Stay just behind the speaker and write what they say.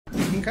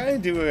can kind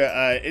of do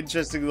a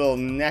interesting little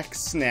neck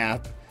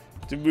snap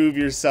to move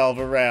yourself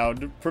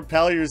around.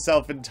 Propel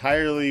yourself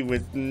entirely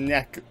with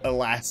neck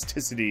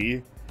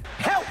elasticity.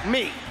 Help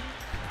me!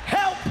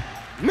 Help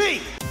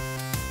me!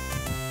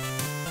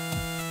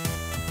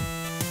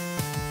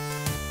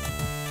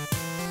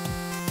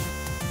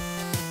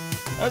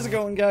 How's it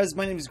going, guys?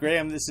 My name is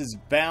Graeme. This is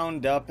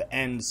Bound Up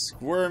and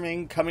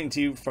Squirming, coming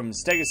to you from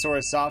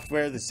Stegosaurus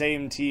Software, the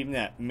same team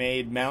that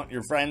made Mount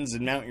Your Friends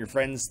and Mount Your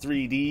Friends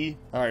 3D.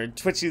 Our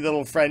twitchy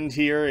little friend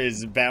here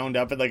is bound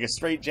up in like a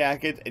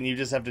straitjacket, and you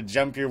just have to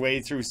jump your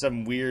way through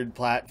some weird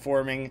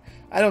platforming.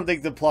 I don't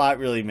think the plot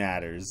really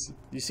matters.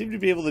 You seem to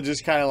be able to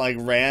just kind of like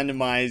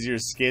randomize your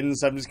skin,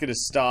 so I'm just gonna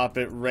stop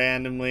it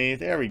randomly.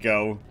 There we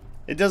go.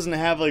 It doesn't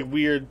have like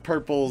weird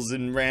purples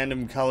and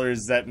random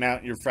colors that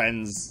Mount Your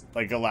Friends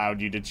like allowed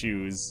you to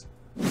choose.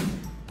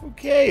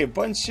 Okay, a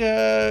bunch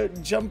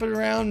of jumping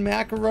around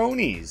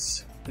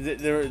macaronis.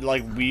 They're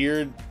like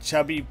weird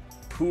chubby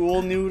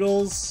pool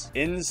noodles,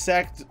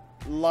 insect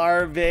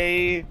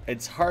larvae.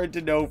 It's hard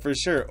to know for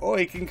sure. Oh,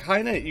 you can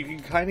kind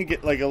of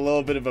get like a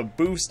little bit of a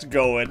boost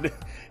going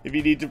if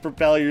you need to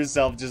propel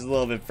yourself just a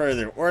little bit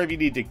further, or if you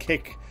need to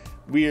kick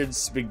weird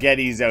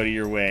spaghettis out of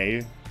your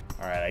way.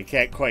 Alright, I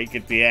can't quite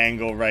get the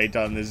angle right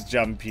on this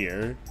jump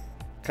here.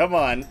 Come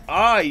on.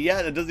 Ah,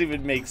 yeah, that doesn't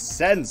even make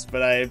sense,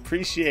 but I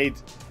appreciate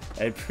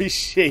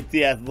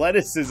the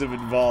athleticism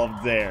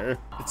involved there.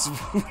 It's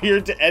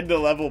weird to end a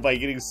level by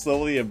getting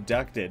slowly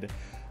abducted.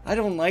 I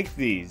don't like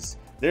these.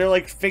 They're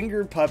like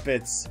finger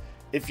puppets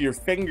if your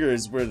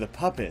fingers were the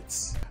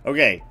puppets.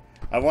 Okay,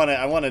 I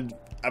wanna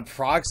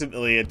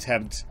approximately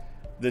attempt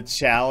the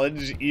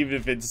challenge, even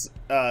if it's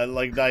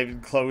like not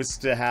even close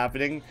to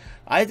happening.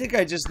 I think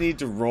I just need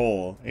to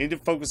roll. I need to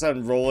focus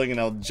on rolling, and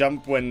I'll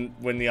jump when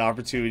the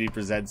opportunity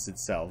presents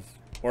itself,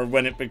 or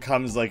when it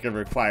becomes like a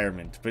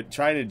requirement. But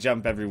trying to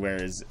jump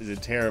everywhere is a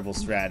terrible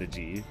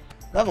strategy.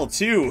 Level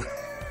 2.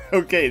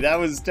 Okay, that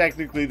was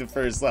technically the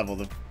first level.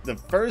 The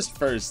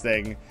first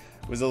thing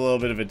was a little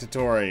bit of a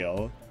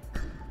tutorial.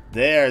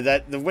 There,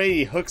 the way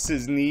he hooks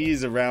his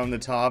knees around the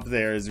top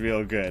there is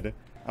real good.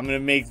 I'm gonna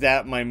make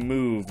that my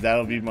move.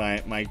 That'll be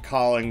my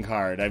calling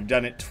card. I've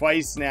done it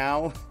twice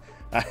now.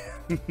 I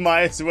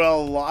might as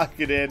well lock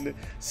it in,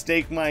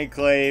 stake my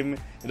claim.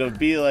 It'll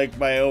be like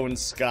my own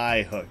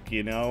sky hook,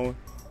 you know?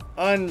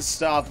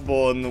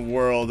 Unstoppable in the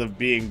world of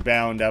being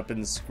bound up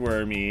and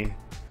squirmy.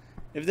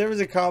 If there was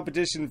a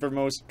competition for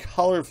most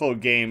colorful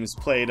games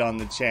played on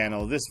the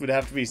channel, this would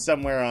have to be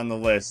somewhere on the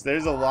list.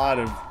 There's a lot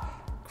of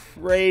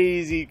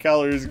crazy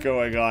colors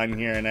going on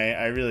here, and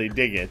I really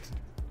dig it.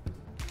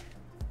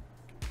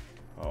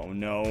 Oh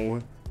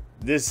no.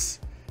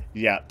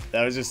 Yeah,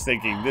 I was just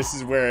thinking, this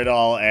is where it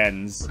all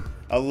ends.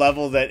 A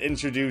level that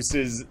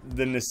introduces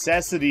the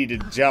necessity to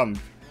jump,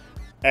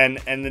 and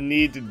the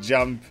need to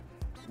jump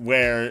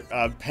where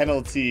a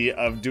penalty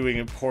of doing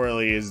it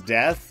poorly is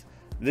death.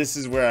 This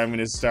is where I'm going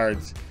to start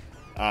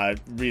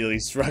really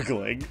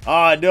struggling.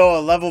 Ah, no,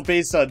 a level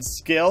based on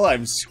skill?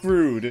 I'm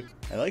screwed.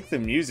 I like the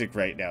music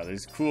right now.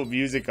 There's cool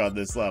music on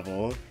this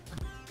level.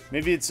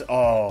 Maybe it's...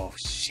 Oh,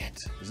 shit.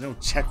 There's no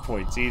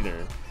checkpoints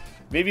either.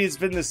 Maybe it's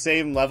been the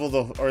same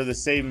level or the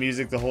same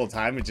music the whole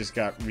time. It just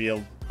got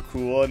real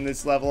cool in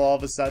this level all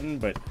of a sudden,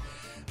 but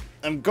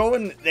I'm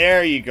going...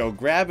 There you go.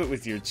 Grab it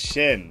with your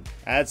chin.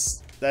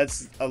 That's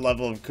a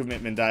level of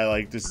commitment I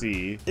like to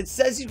see. It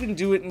says you can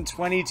do it in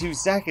 22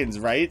 seconds,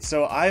 right?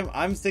 So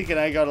I'm thinking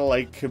I gotta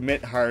like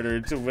commit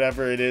harder to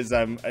whatever it is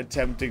I'm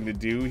attempting to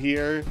do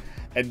here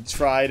and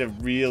try to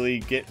really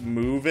get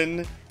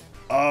moving.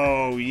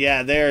 Oh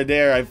yeah,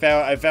 there. I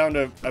found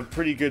a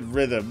pretty good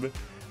rhythm.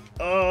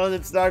 Oh,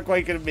 that's not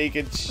quite gonna make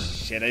it.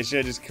 Shit, I should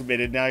have just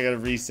committed. Now I gotta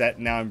reset,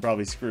 and now I'm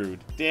probably screwed.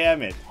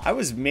 Damn it. I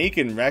was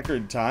making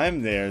record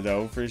time there,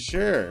 though, for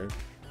sure.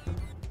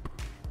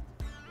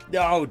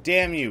 Oh,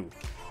 damn you.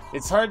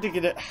 It's hard to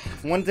get a...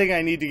 One thing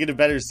I need to get a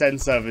better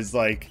sense of is,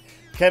 like,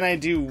 can I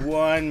do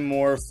one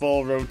more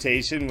full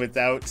rotation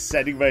without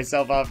setting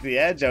myself off the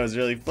edge? I was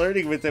really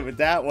flirting with it with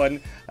that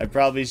one. I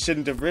probably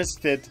shouldn't have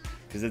risked it,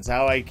 because it's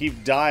how I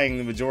keep dying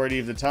the majority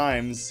of the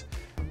times.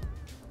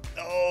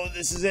 Oh,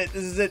 this is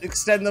it.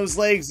 Extend those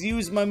legs.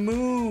 Use my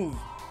move.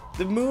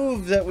 The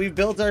move that we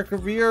built our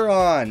career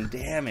on.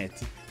 Damn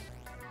it.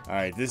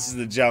 Alright, this is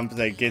the jump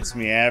that gets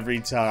me every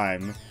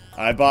time.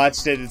 I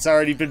botched it. It's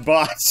already been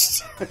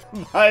botched.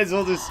 Might as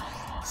well just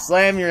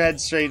slam your head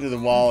straight into the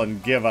wall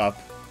and give up.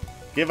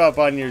 Give up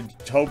on your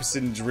hopes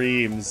and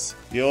dreams.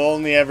 You'll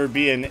only ever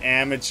be an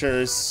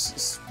amateur,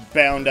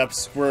 bound up,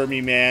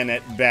 squirmy man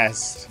at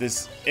best.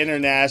 This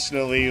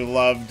internationally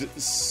loved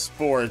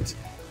sport.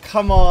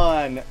 Come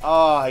on!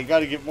 Oh, I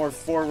gotta get more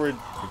forward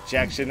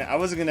projection. I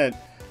was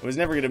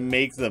never gonna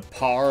make the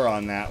par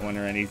on that one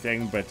or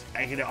anything, but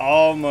I could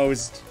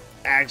almost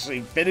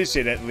actually finish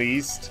it at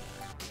least.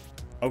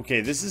 Okay,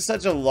 this is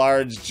such a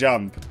large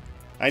jump.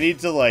 I need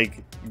to,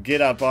 like,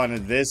 get up onto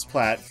this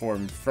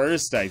platform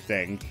first, I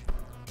think.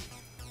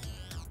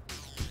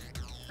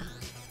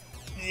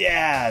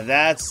 Yeah,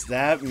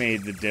 that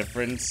made the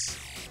difference.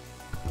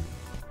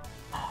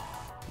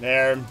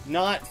 They're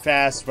not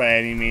fast by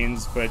any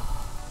means, but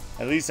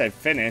at least I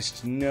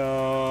finished.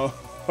 No.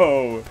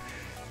 No.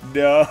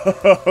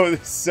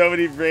 There's so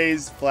many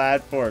raised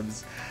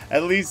platforms.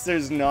 At least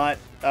there's not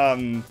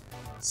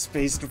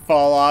space to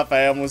fall off.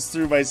 I almost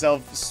threw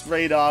myself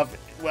straight off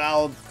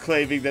while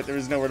claiming that there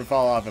was nowhere to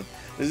fall off of.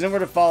 There's nowhere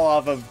to fall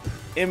off of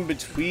in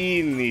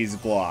between these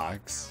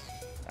blocks.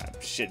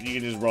 Shit, you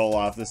can just roll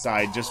off the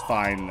side just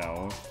fine,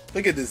 though.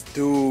 Look at this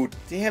dude.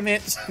 Damn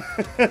it.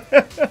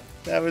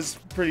 That was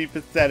pretty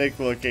pathetic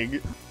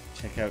looking.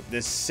 Check out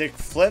this sick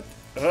flip.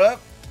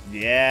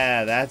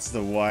 Yeah, that's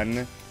the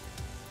one.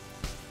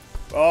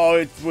 Oh,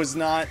 it was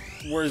not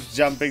worth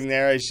jumping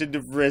there. I shouldn't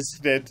have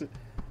risked it.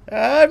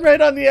 I'm right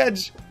on the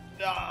edge.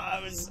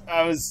 I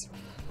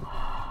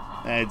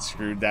had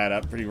screwed that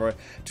up pretty royal.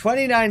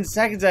 29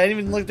 seconds. I didn't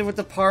even look at what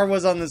the par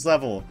was on this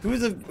level. Who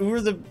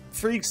are the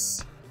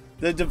freaks?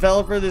 The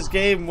developer of this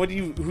game? Who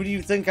do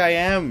you think I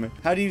am?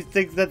 How do you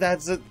think that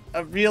that's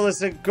a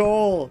realistic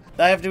goal?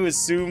 I have to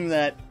assume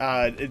that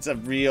it's a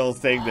real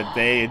thing that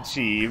they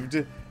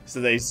achieved. So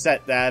they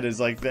set that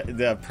as like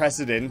the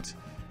precedent.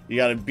 You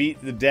gotta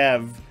beat the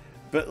dev.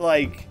 But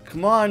like,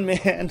 come on,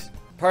 man.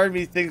 Part of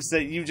me thinks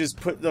that you just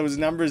put those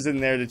numbers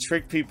in there to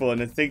trick people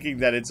into thinking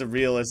that it's a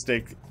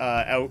realistic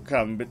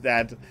outcome, but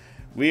that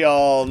we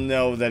all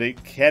know that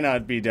it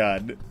cannot be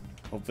done.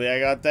 Hopefully I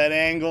got that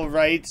angle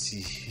right.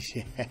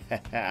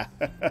 Yeah.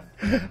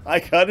 I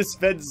gotta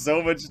spend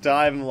so much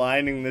time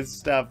lining this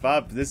stuff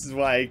up. This is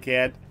why I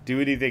can't do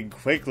anything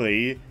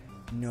quickly.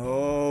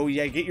 No,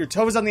 yeah, get your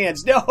toes on the edge.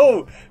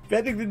 No!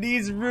 Bending the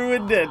knees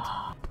ruined it.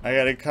 I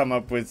gotta come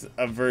up with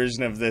a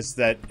version of this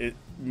that it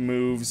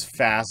moves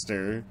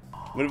faster.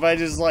 What if I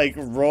just like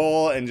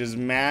roll and just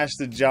mash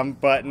the jump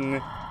button?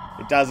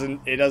 It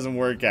doesn't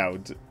work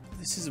out.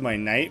 This is my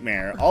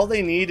nightmare. All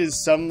they need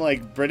is some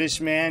like British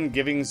man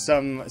giving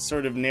some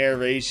sort of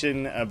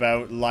narration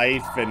about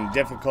life and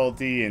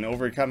difficulty and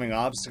overcoming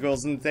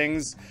obstacles and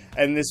things,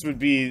 and this would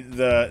be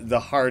the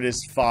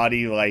hardest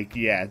foddy like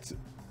yet.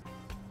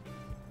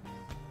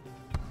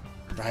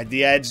 Ride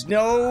the edge.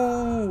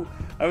 No!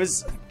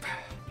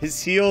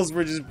 His heels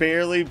were just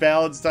barely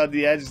balanced on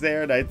the edge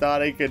there, and I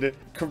thought I could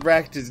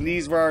correct. His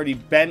knees were already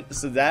bent,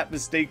 so that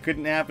mistake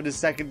couldn't happen a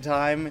second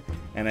time,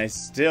 and I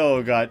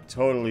still got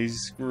totally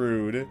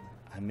screwed.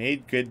 I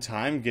made good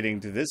time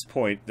getting to this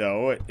point,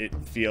 though, it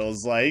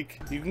feels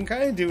like. You can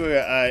kind of do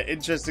an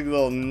interesting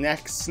little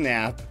neck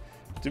snap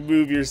to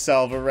move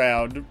yourself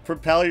around.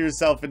 Propel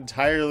yourself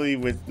entirely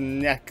with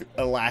neck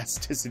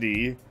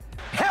elasticity.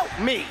 Help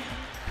me!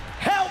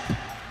 Help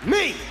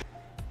me!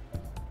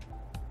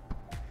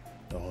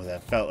 Oh,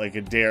 that felt like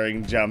a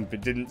daring jump.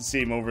 It didn't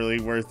seem overly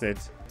worth it.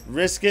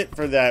 Risk it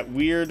for that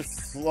weird,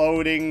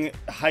 floating,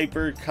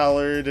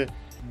 hyper-colored,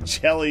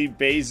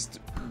 jelly-based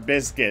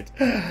biscuit.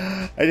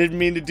 I didn't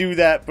mean to do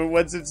that, but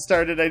once it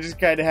started, I just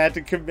kind of had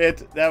to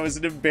commit. That was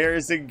an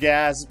embarrassing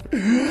gasp.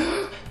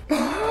 It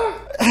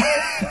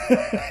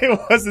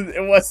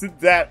wasn't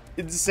that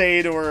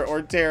insane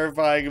or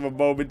terrifying of a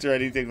moment or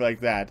anything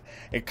like that.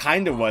 It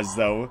kind of was,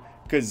 though,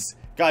 because,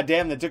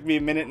 goddamn, that took me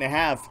a minute and a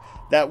half.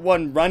 That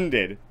one run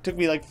did. Took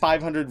me like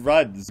 500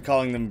 runs.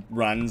 Calling them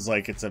runs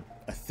like it's a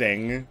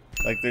thing.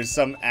 Like there's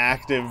some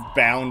active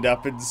bound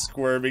up and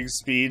squirming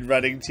speed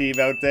running team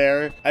out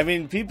there. I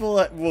mean,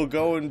 people will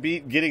go and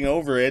beat getting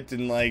over it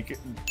in like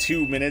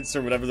 2 minutes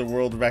or whatever the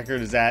world record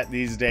is at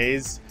these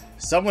days.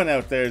 Someone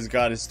out there has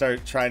got to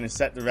start trying to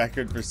set the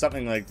record for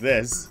something like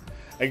this.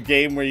 A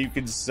game where you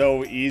can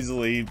so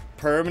easily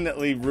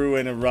permanently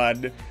ruin a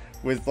run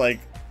with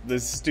like the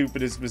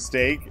stupidest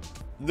mistake.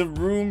 The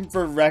room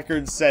for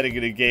record setting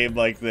in a game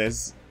like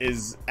this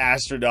is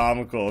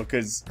astronomical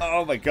because,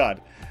 oh my god,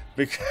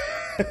 because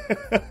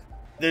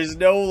there's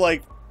no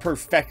like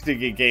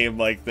perfecting a game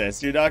like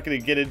this. You're not going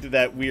to get into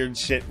that weird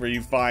shit where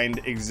you find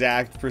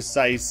exact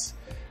precise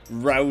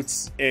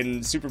routes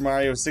in Super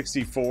Mario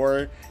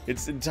 64.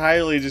 It's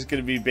entirely just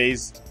going to be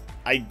based,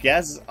 I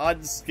guess,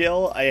 on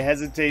skill. I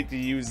hesitate to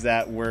use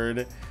that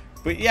word,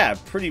 but yeah,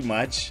 pretty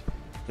much.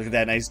 Look at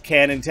that nice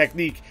cannon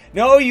technique.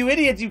 No, you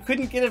idiot! You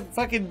couldn't get a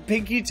fucking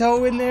pinky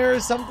toe in there or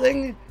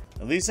something?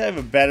 At least I have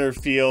a better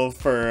feel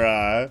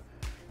for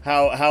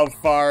how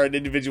far an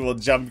individual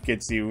jump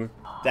gets you.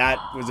 That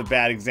was a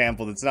bad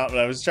example. That's not what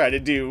I was trying to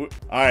do.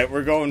 Alright,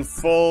 we're going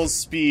full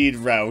speed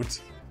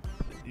route.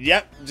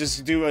 Yep,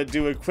 just do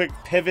a quick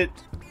pivot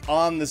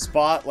on the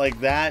spot like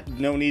that.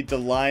 No need to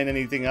line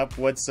anything up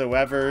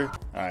whatsoever.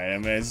 Alright,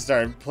 I'm gonna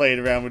start playing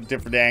around with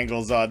different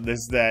angles on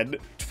this then.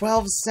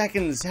 12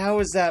 seconds, how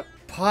is that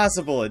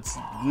possible? It's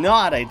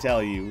not, I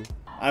tell you.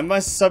 I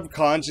must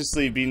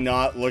subconsciously be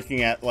not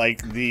looking at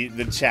like the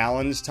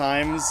challenge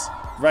times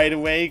right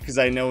away because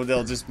I know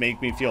they'll just make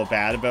me feel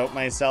bad about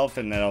myself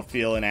and that I'll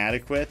feel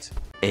inadequate.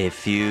 A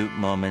few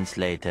moments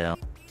later.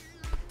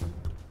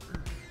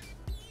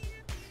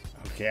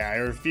 Okay, I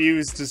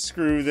refuse to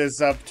screw this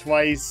up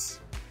twice.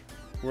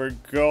 We're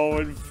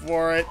going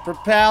for it.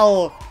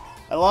 Propel!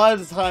 A lot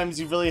of the times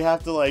you really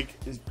have to like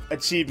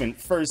achievement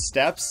first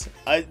steps.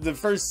 The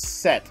first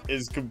set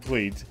is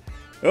complete.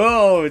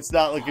 Oh, it's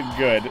not looking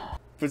good.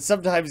 but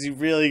sometimes you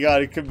really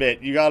gotta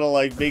commit. You gotta,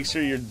 like, make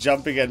sure you're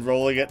jumping and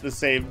rolling at the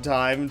same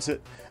time,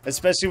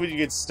 especially when you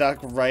get stuck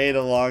right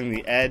along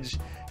the edge.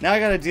 Now I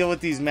gotta deal with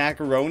these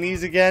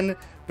macaronis again,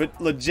 but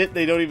legit,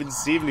 they don't even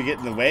seem to get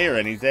in the way or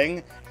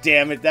anything.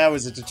 Damn it, that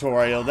was a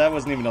tutorial. That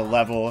wasn't even a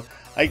level.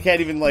 I can't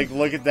even, like,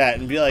 look at that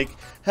and be like,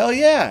 hell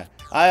yeah!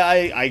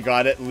 I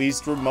got at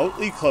least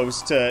remotely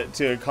close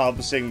to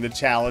accomplishing the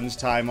challenge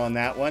time on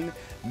that one.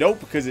 Nope,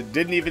 because it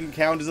didn't even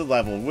count as a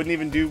level. It wouldn't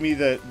even do me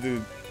the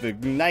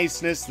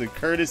niceness, the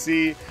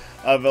courtesy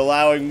of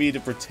allowing me to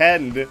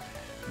pretend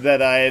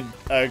that I had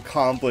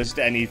accomplished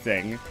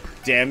anything.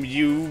 Damn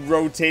you,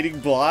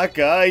 rotating block.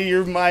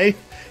 You're my...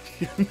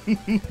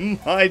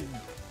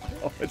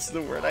 what's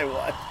the word I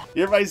want?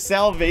 You're my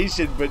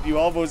salvation, but you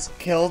almost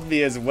killed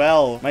me as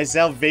well. My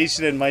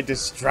salvation and my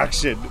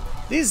destruction.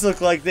 These look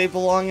like they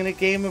belong in a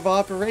game of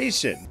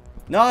Operation.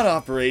 Not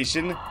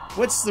Operation.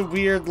 What's the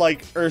weird,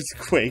 like,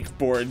 earthquake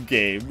board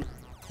game?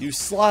 You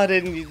slot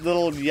in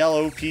little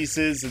yellow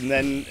pieces, and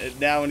then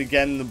now and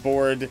again the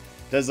board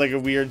does like a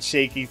weird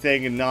shaky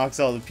thing and knocks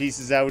all the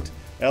pieces out.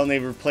 I only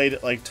ever played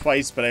it like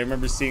twice, but I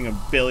remember seeing a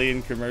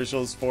billion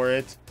commercials for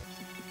it.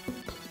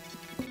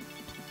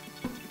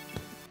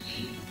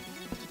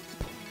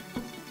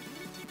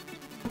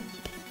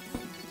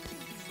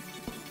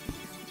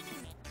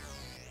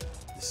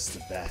 This is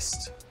the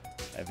best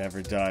I've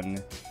ever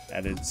done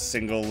at a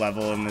single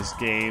level in this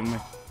game.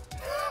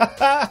 Look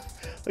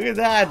at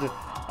that!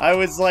 I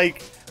was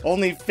like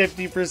only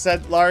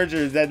 50%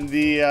 larger than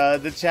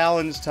the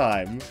challenge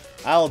time.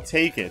 I'll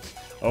take it.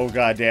 Oh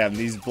goddamn,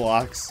 these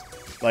blocks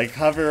like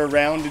hover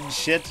around and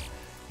shit.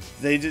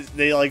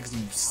 They like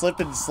slip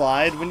and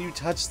slide when you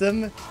touch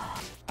them.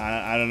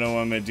 I don't know what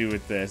I'm gonna do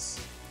with this.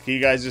 Can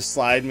you guys just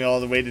slide me all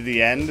the way to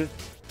the end?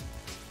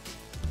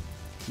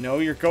 No,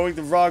 you're going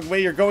the wrong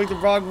way. You're going the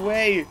wrong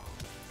way.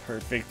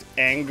 Perfect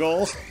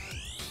angle.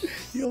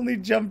 You only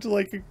jumped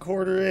like a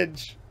quarter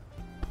inch.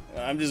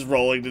 I'm just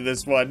rolling to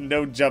this one.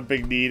 No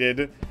jumping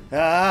needed.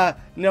 No,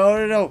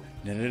 no, no.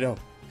 No, no, no.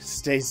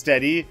 Stay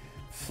steady.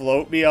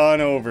 Float me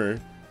on over.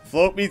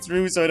 Float me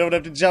through so I don't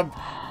have to jump.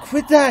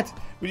 Quit that!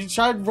 When you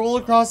try and roll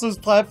across those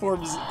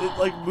platforms, it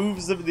like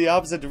moves them in the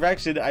opposite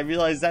direction. I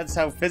realize that's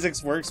how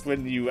physics works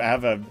when you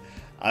have a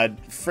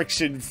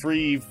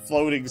friction-free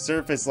floating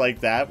surface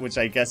like that, which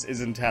I guess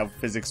isn't how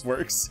physics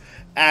works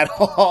at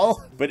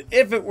all. But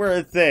if it were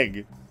a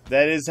thing,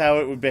 that is how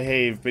it would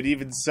behave. But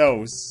even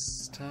so,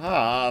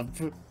 stop.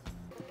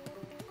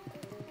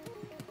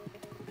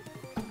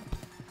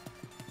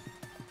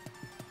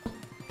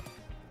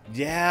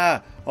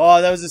 Yeah.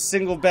 Oh, that was the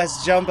single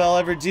best jump I'll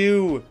ever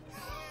do.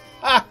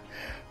 Ha!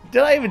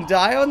 Did I even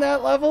die on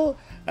that level?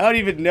 I don't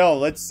even know.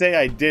 Let's say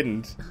I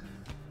didn't.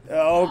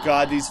 Oh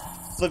god, these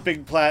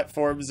flipping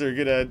platforms are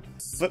gonna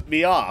flip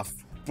me off.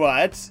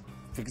 But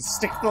if we can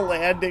stick the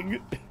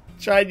landing,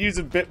 try and use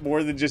a bit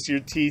more than just your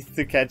teeth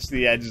to catch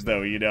the edge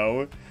though, you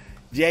know?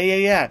 Yeah, yeah,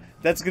 yeah.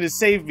 That's gonna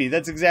save me.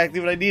 That's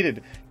exactly what I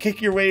needed.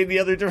 Kick your way in the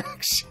other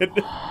direction.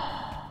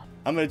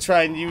 I'm gonna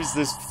try and use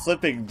this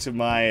flipping to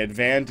my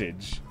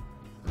advantage.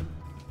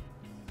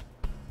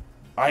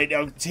 Alright,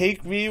 now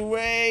take me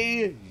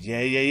away.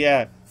 Yeah, yeah,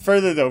 yeah.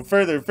 Further though,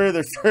 further,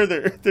 further,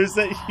 further. There's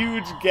that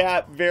huge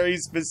gap very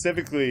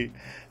specifically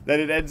that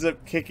it ends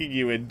up kicking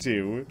you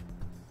into.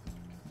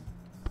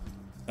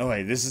 Oh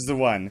wait, this is the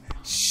one.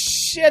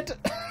 Shit!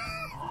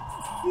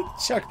 It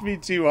chucked me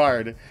too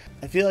hard.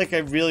 I feel like I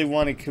really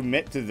want to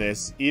commit to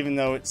this, even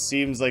though it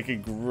seems like a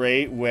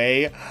great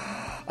way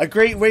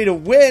to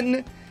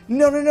win.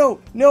 No, no, no,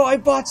 no, I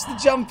botched the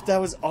jump.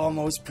 That was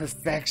almost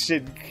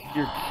perfection.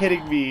 You're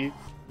kidding me.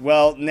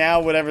 Well,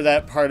 now whatever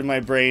that part of my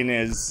brain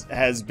is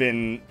has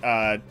been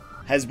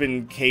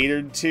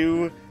catered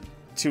to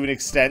an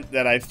extent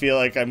that I feel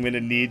like I'm gonna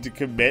need to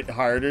commit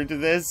harder to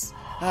this.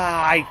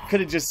 I could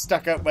have just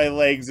stuck out my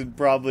legs and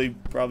probably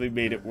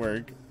made it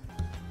work.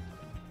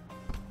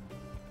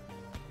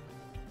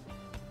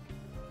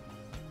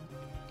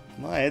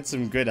 Well, I had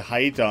some good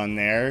height on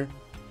there.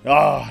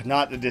 Oh,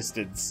 not the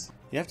distance.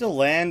 You have to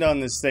land on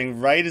this thing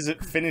right as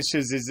it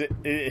finishes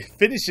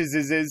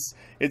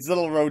its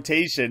little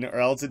rotation,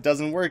 or else it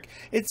doesn't work.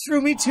 It threw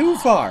me too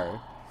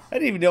far. I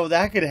didn't even know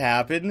that could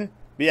happen.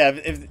 But yeah,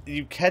 if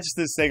you catch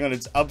this thing on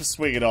its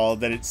upswing at all,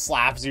 then it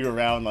slaps you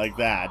around like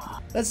that.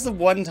 That's the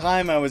one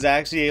time I was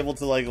actually able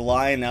to like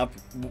line up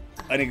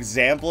an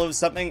example of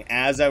something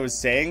as I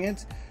was saying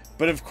it.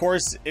 But of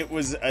course, it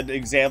was an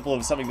example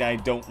of something that I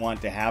don't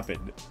want to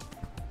happen.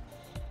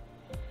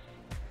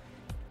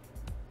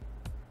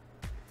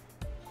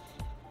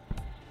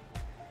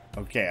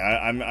 Okay,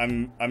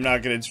 I'm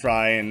not gonna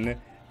try and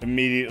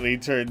immediately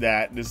turn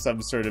that into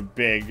some sort of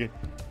big,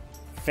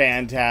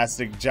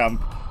 fantastic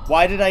jump.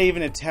 Why did I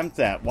even attempt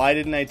that? Why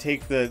didn't I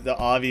take the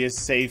obvious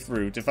safe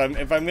route? If I'm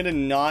gonna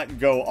not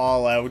go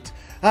all out,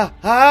 if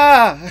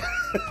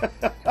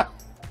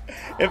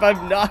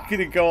I'm not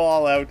gonna go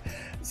all out,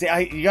 see,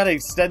 you gotta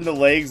extend the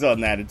legs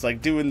on that. It's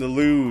like doing the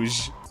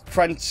luge.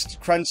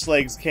 Crunch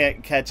legs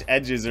can't catch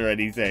edges or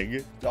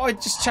anything. Oh, it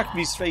just chucked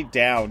me straight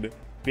down.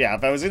 But yeah,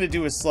 if I was gonna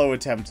do a slow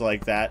attempt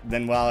like that,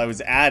 then while I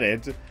was at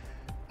it,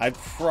 I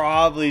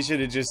probably should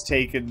have just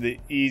taken the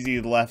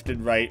easy left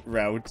and right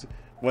route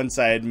once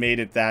I had made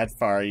it that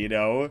far, you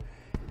know?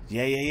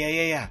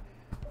 Yeah.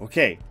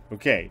 Okay.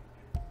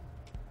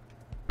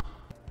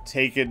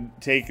 Taking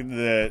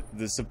the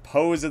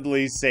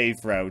supposedly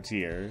safe route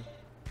here.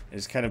 I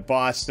just kind of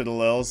botched it a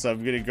little, so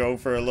I'm gonna go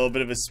for a little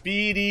bit of a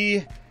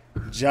speedy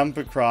jump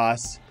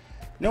across.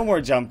 No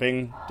more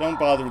jumping. Don't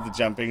bother with the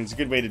jumping. It's a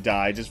good way to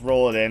die. Just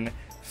roll it in.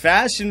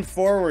 Fashion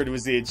forward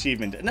was the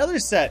achievement. Another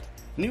set.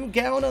 New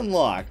gown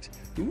unlocked.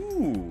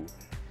 Ooh.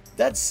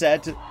 That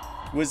set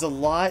was a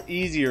lot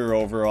easier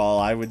overall,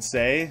 I would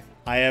say.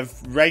 I have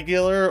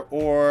regular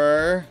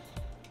or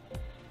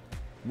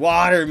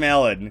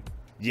watermelon.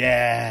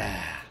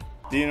 Yeah.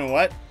 Do you know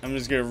what? I'm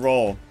just gonna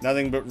roll.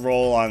 Nothing but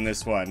roll on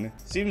this one.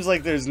 Seems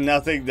like there's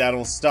nothing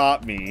that'll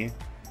stop me.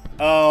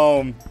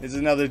 Oh, it's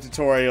another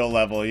tutorial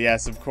level.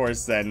 Yes, of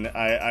course then.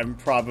 I'm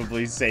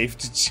probably safe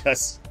to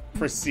just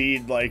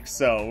proceed like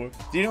so.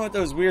 Do you know what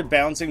those weird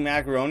bouncing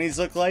macaronis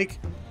look like?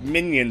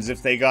 Minions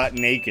if they got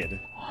naked.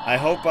 I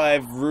hope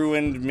I've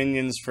ruined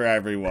minions for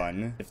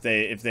everyone. If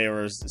they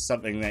were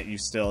something that you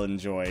still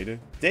enjoyed.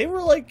 They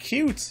were like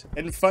cute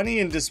and funny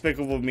in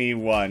Despicable Me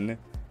 1.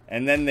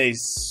 And then they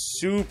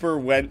super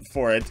went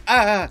for it.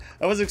 Ah!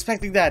 I was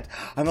expecting that.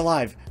 I'm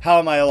alive. How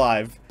am I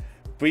alive?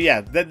 But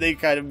yeah, then they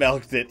kind of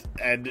milked it,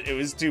 and it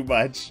was too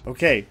much.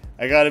 Okay,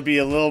 I gotta be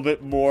a little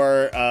bit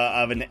more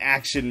of an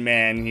action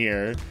man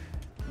here.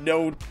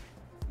 No,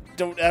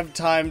 don't have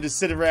time to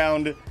sit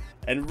around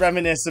and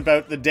reminisce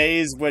about the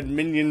days when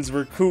minions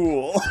were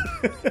cool.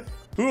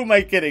 Who am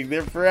I kidding?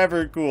 They're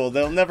forever cool.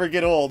 They'll never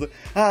get old.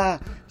 Ah,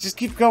 just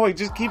keep going.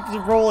 Just keep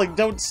rolling.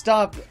 Don't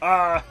stop.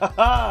 Ah, ha,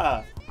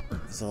 ha.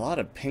 There's a lot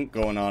of pink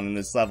going on in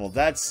this level.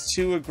 That's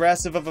too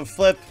aggressive of a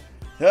flip.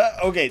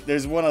 Okay,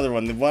 there's one other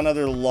one. The one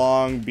other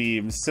long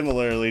beam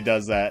similarly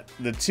does that.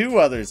 The two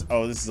others...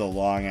 Oh, this is a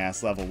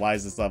long-ass level. Why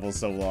is this level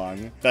so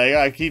long? But I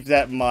gotta keep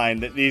that in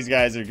mind, that these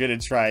guys are gonna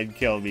try and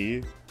kill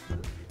me.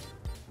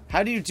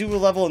 How do you do a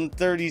level in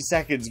 30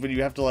 seconds when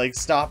you have to, like,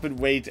 stop and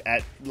wait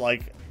at,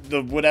 like,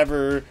 the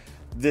whatever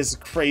this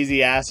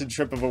crazy acid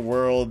trip of a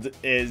world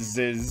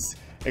is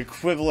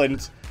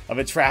equivalent of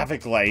a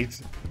traffic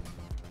light?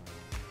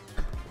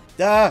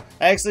 Ah,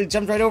 I actually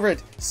jumped right over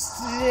it.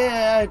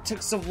 Yeah, it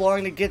took so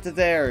long to get to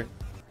there.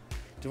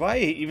 Do I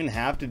even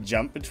have to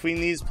jump between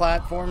these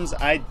platforms?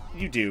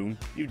 You do.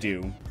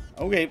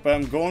 Okay, but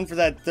I'm going for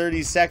that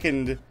 30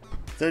 second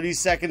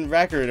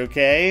record,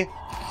 okay?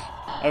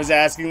 I was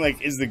asking,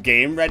 like, is the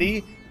game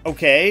ready?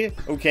 Okay,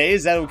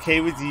 is that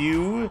okay with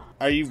you?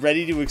 Are you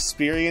ready to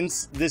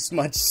experience this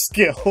much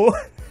skill?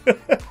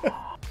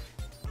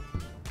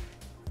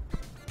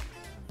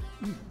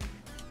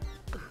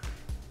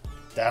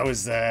 That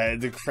was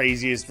the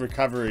craziest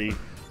recovery.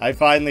 I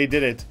finally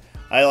did it.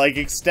 I, like,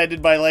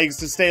 extended my legs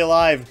to stay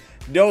alive.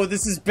 No,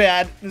 this is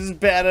bad. This is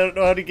bad. I don't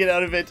know how to get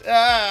out of it.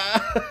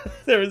 Ah!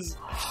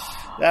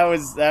 That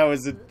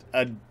was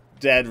a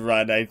dead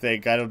run, I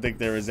think. I don't think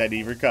there was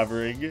any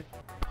recovering.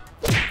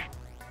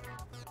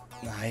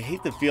 I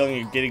hate the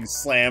feeling of getting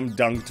slam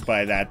dunked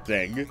by that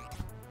thing.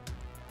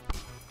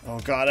 Oh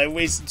god, I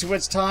wasted too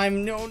much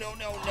time.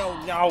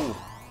 No.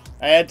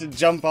 I had to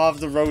jump off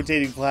the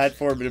rotating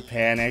platform in a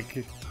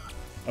panic.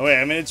 Oh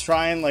wait, I'm gonna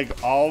try and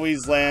like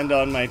always land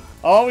on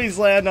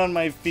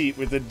my feet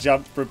with a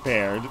jump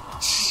prepared.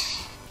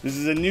 This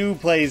is a new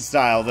play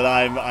style that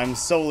I'm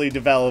solely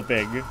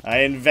developing. I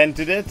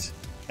invented it,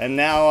 and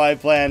now I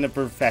plan to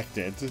perfect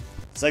it.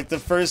 It's like the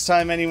first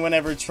time anyone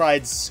ever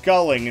tried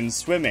sculling and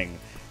swimming.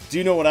 Do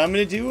you know what I'm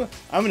gonna do?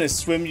 I'm gonna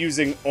swim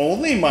using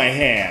only my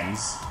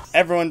hands.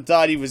 Everyone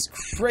thought he was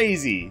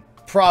crazy.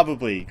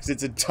 Probably, because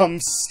it's a dumb,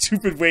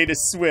 stupid way to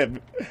swim.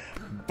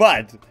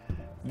 But,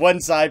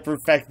 once I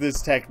perfect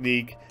this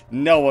technique,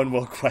 no one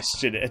will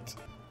question it.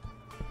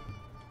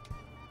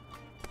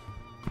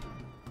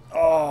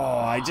 Oh,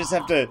 I just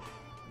have to...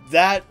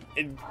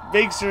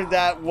 make sure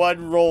that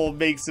one roll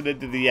makes it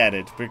into the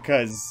edit,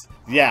 because,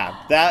 yeah,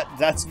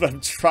 that's what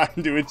I'm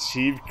trying to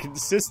achieve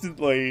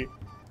consistently.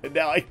 And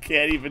now I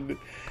can't even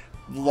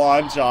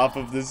launch off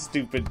of this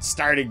stupid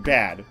starting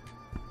pad.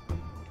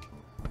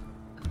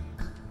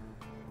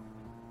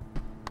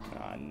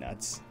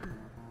 Nuts.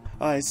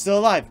 Oh, he's still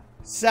alive.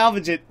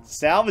 Salvage it.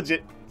 Salvage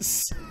it.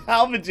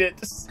 Salvage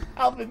it.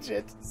 Salvage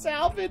it.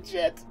 Salvage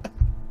it.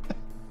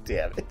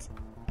 Damn it.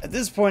 At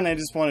this point, I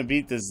just want to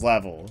beat this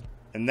level.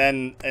 And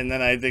then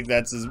I think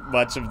that's as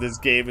much of this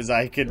game as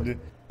I can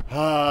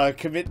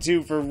commit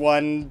to for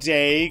one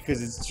day,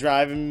 because it's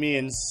driving me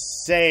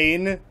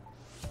insane.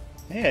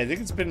 Hey, I think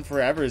it's been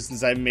forever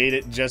since I made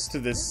it just to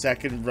this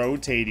second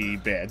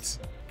rotatey bit.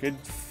 Good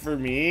for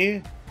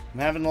me. I'm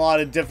having a lot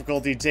of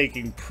difficulty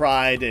taking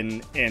pride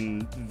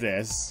in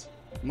this.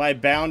 My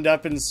bound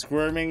up and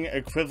squirming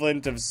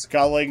equivalent of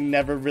sculling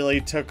never really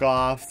took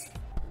off.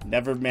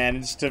 Never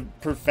managed to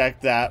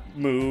perfect that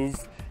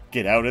move.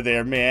 Get out of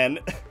there, man.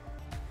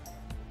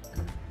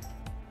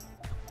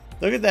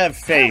 Look at that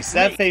face.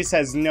 That face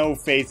has no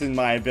faith in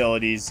my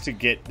abilities to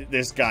get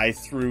this guy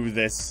through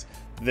this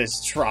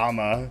this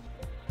trauma.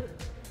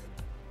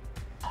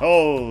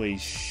 Holy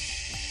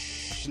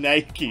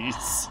shnikes.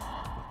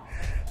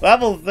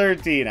 Level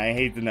 13. I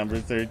hate the number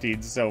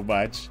 13 so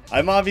much.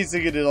 I'm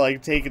obviously gonna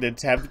like take an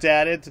attempt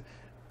at it,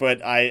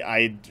 but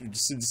I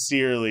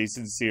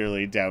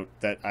sincerely doubt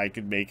that I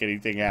could make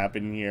anything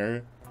happen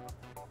here.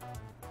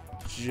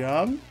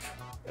 Jump?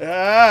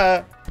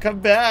 Ah, come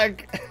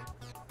back.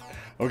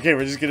 Okay,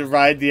 we're just gonna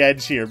ride the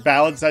edge here.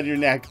 Balance on your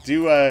neck.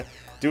 Do a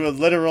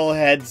literal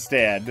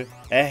headstand.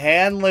 A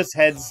handless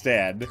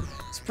headstand.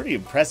 It's pretty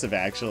impressive,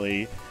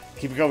 actually.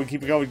 Keep it going,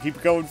 keep it going, keep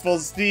it going, full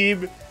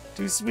steam.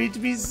 Too sweet to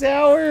be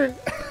sour.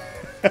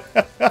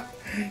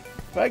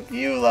 Fuck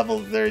you,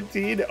 level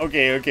 13.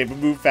 Okay, but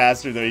move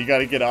faster, though. You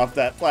gotta get off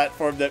that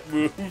platform that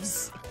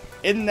moves.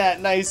 In that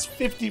nice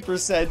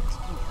 50%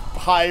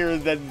 higher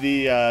than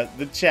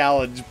the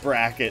challenge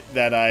bracket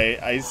that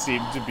I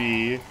seem to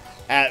be,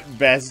 at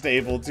best,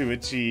 able to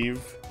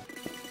achieve.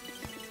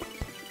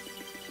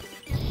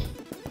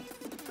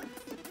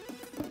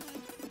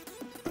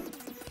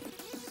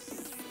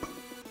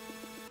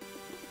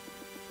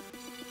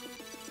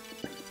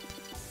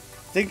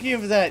 Thinking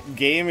of that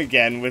game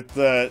again with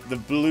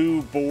the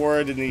blue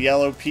board and the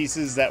yellow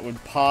pieces that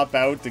would pop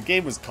out. The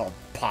game was called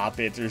Pop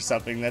It or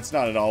something. That's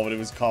not at all what it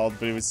was called,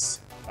 but it was,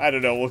 I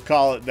don't know, we'll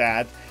call it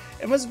that.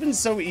 It must have been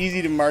so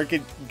easy to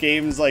market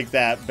games like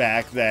that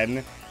back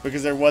then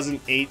because there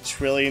wasn't 8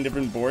 trillion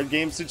different board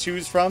games to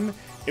choose from.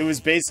 It was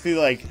basically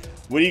like,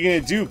 what are you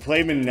gonna do?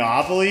 Play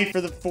Monopoly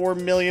for the 4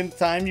 millionth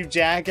time, you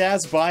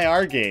jackass? Buy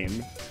our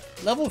game.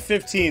 Level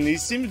 15,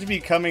 these seem to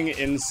be coming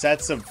in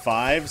sets of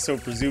 5, so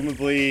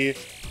presumably...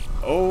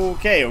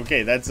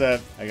 Okay, that's a...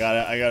 I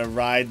gotta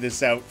ride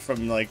this out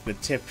from, like, the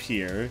tip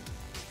here.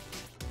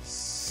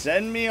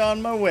 Send me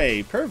on my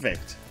way.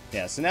 Perfect.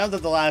 Yeah, so now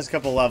that the last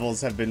couple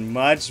levels have been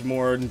much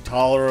more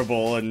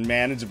tolerable and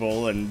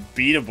manageable and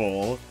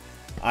beatable,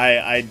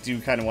 I do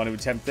kind of want to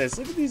attempt this.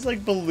 Look at these,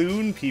 like,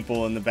 balloon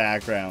people in the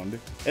background.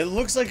 It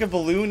looks like a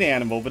balloon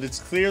animal, but it's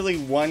clearly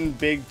one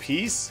big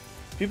piece.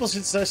 People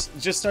should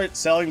just start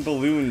selling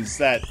balloons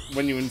that,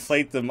 when you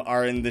inflate them,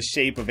 are in the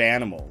shape of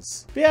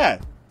animals. But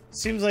yeah,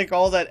 seems like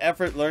all that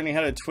effort learning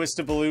how to twist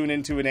a balloon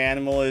into an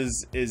animal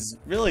is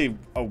really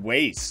a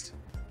waste.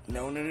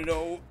 No.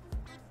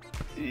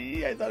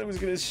 I thought it was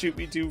gonna shoot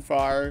me too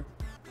far.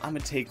 I'm gonna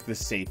take the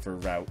safer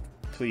route,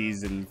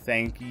 please and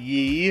thank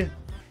ye.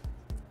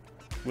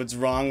 What's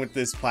wrong with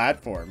this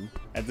platform?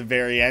 At the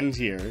very end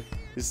here,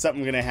 is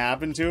something gonna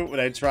happen to it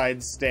when I try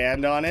and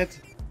stand on it?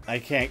 I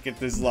can't get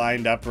this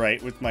lined up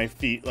right with my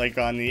feet like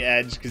on the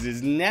edge because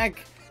his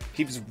neck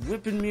keeps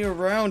whipping me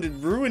around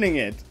and ruining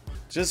it.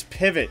 Just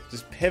pivot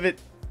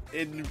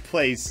in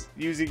place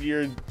using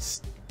your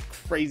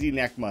crazy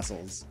neck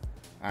muscles.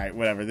 Alright,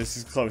 whatever, this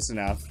is close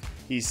enough.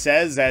 He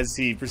says as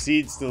he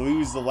proceeds to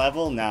lose the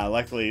level. Nah,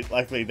 luckily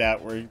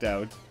that worked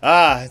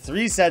out.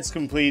 3 sets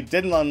complete.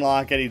 Didn't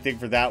unlock anything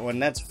for that one.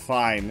 That's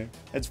fine.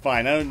 That's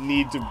fine. I don't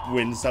need to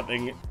win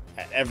something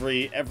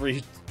every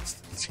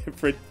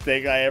different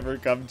thing I ever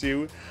come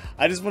to.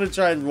 I just want to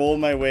try and roll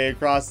my way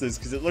across this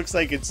because it looks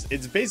like it's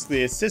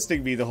basically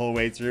assisting me the whole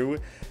way through.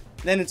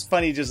 Then it's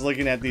funny just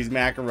looking at these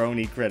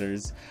macaroni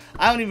critters.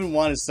 I don't even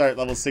want to start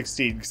level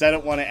 16 because I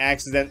don't want to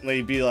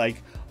accidentally be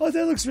like, oh,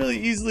 that looks really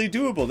easily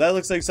doable. That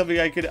looks like something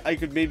I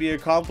could maybe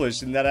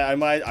accomplish, and that I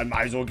might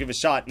as well give a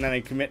shot, and then I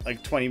commit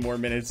like 20 more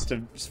minutes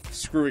to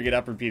screwing it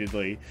up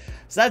repeatedly.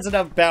 So that's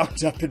enough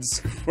Bound Up and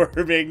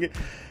Squirming.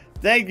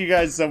 Thank you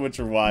guys so much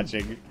for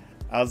watching.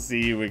 I'll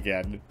see you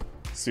again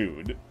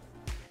soon.